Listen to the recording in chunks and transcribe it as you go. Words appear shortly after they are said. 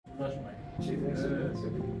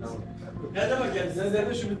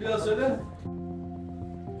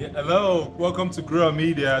Hello, welcome to Grower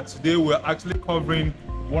Media. Today we're actually covering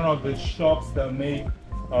one of the shops that make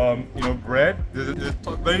bread. There's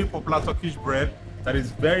a very popular Turkish bread that is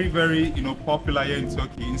very popular here in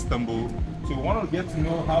Turkey, Istanbul. So we want to get to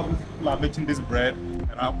know how people are making this bread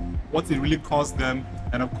and what it really costs them.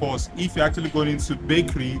 And of course, if you're actually going into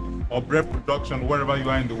bakery or bread production wherever you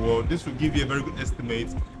are in the world, this will give you a very good estimate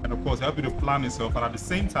and of course help you to plan yourself. And at the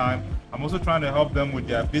same time, I'm also trying to help them with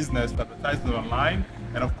their business, advertising online.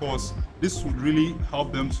 And of course, this would really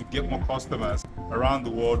help them to get more customers around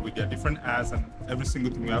the world with their different ads and every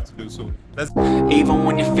single thing we have to do. So let's even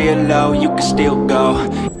when you feel low, you can still go.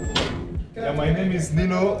 Yeah, my name is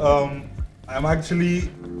Nino. I'm actually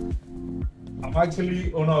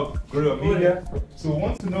owner of Grower Media. So I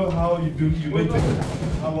want to know how you make it,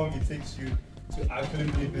 how long it takes you to actually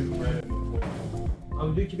make this bread.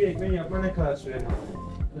 Abi diyor ki bir ekmeği yapma ne kadar sürer?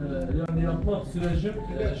 Yani yapma sürecim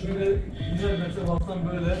şöyle güzel mesela bastan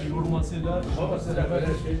böyle yoğurmasıyla beraber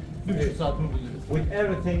 1,5 saatimi buluyor. With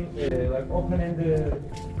everything like opening the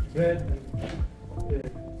bread,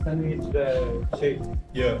 sending it to the shape.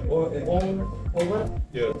 Yeah. Over?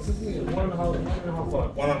 Yeah. 1.5 hours.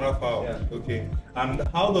 1.5 hours. Yeah. Okay. And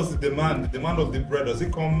how does the demand of the bread, does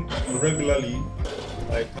it come regularly?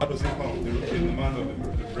 Like how does it come? The demand of the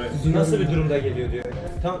bread. Nasıl bir durumda geliyor diyor.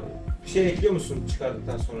 Tam bir şey ekliyor musun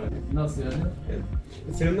çıkardıktan sonra? Nasıl yani?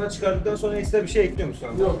 Fırından çıkardıktan sonra ekstra bir şey ekliyor musun?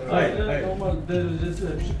 Yok. Hayır. Normal derecesi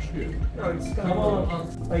de çıkıyor. Tamam.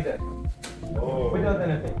 Hayır. Oh. Without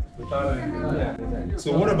anything.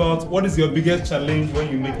 So what is your biggest challenge when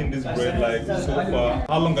you're making this bread like so far?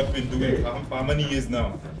 How long have you been doing it? For how many years now?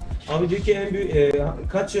 Abi diyor ki en büyük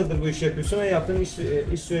kaç yıldır bu işi yapıyorsun ve yaptığın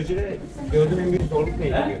iş süreciyle gördüğün en büyük zorluk ne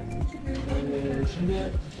diyor? Şimdi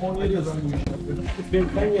 17 yıldır bu işi yapıyorum. It's been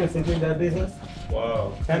 10 years since that business.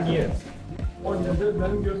 Wow. 10 years. 10 yıldır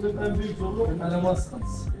benim gördüğüm en büyük zorluk eleman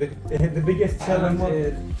sıkıntısı. The biggest challenge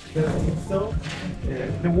is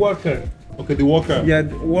the worker. Okay, the worker. Yeah,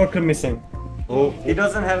 the worker missing. Oh. He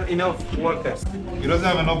doesn't have enough workers. He doesn't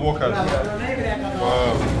have enough workers.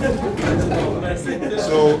 Wow.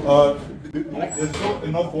 So there's not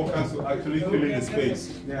enough workers to actually fill in the space.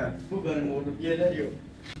 Yeah.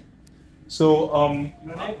 So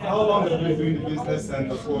how long have you been doing the business,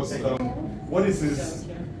 and of course, what is his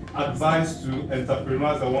advice to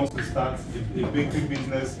entrepreneurs that want to start a bakery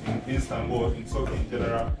business in Istanbul, in Turkey in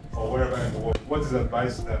general, or wherever in the world? What is his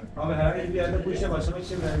advice to them? Abi herhangi bir yerde bu işe başlamak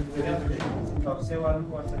için ben tavsiye var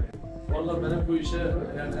mı varsa Vallahi benim bu işe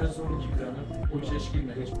yani en son 2 planım bu işe hiç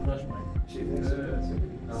girmeyin, hiç uğraşmayın.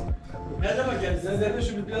 Ne demek yani? Sen de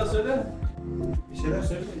şu bir biraz söyle. Bir şeyler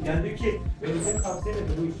söyle. Yani diyor ki vereceğim tavsiye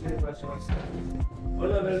nedir bu işe başlamak istedim.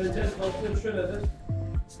 Valla vereceğiz tavsiyem şöyledir.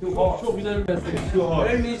 Çok güzel bir meslek.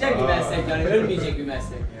 Ölmeyecek bir meslek yani, ölmeyecek bir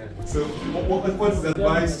meslek. So what is the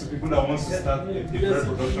advice to people that want to start a bread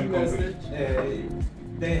production company?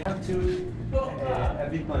 They have to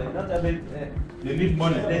a big money, not a big. They need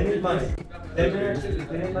money. They need money. They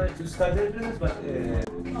need money to start their business, but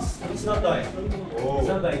it's not dying. Oh. It's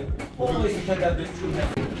not dying. Always you can have the true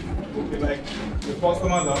happy. Like the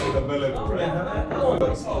customers are available, right? Yeah,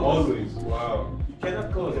 always. Wow. You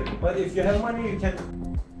cannot close it, but if you have money, you can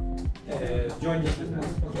join this business.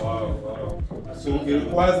 Wow, wow. So it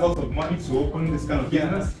requires lots of money to open this kind of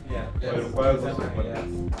business? Yeah. It requires lots of money.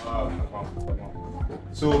 Wow, come on.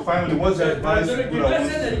 So finally, what's the advice to people that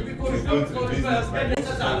want to go into the business?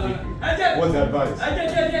 What's the advice?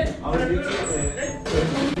 Abi diyor ki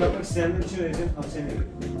yapmak isteyenler için vereceğim tavsiye nedir?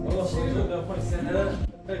 Valla sosyal yapmak isteyenlere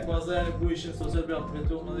pek fazla yani bu işin sosyal bir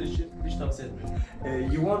aktivite olmadığı için hiç tavsiye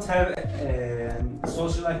etmiyorum. You won't have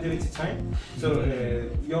social activity time, so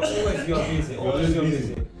you're always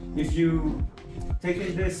busy. If you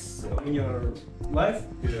take this in your life,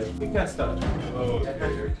 you can start. Oh, okay.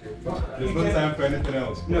 There's no time for anything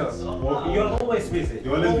else. No, you're always busy.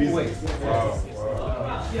 You're always busy. Wow.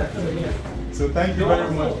 So thank you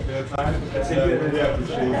very much for your time. Really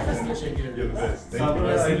appreciate it. You're the best. Thank you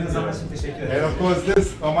very much. And of course,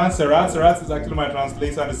 this Oman Serat is actually my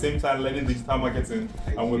translator, at the same time learning digital marketing,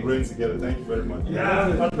 and we're growing together. Thank you very much.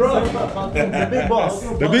 Yeah, Patron. The big boss.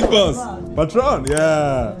 The big boss. Patron.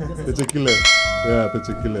 Yeah. Teşekkürler. Yeah,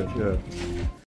 teşekkürler. Yeah.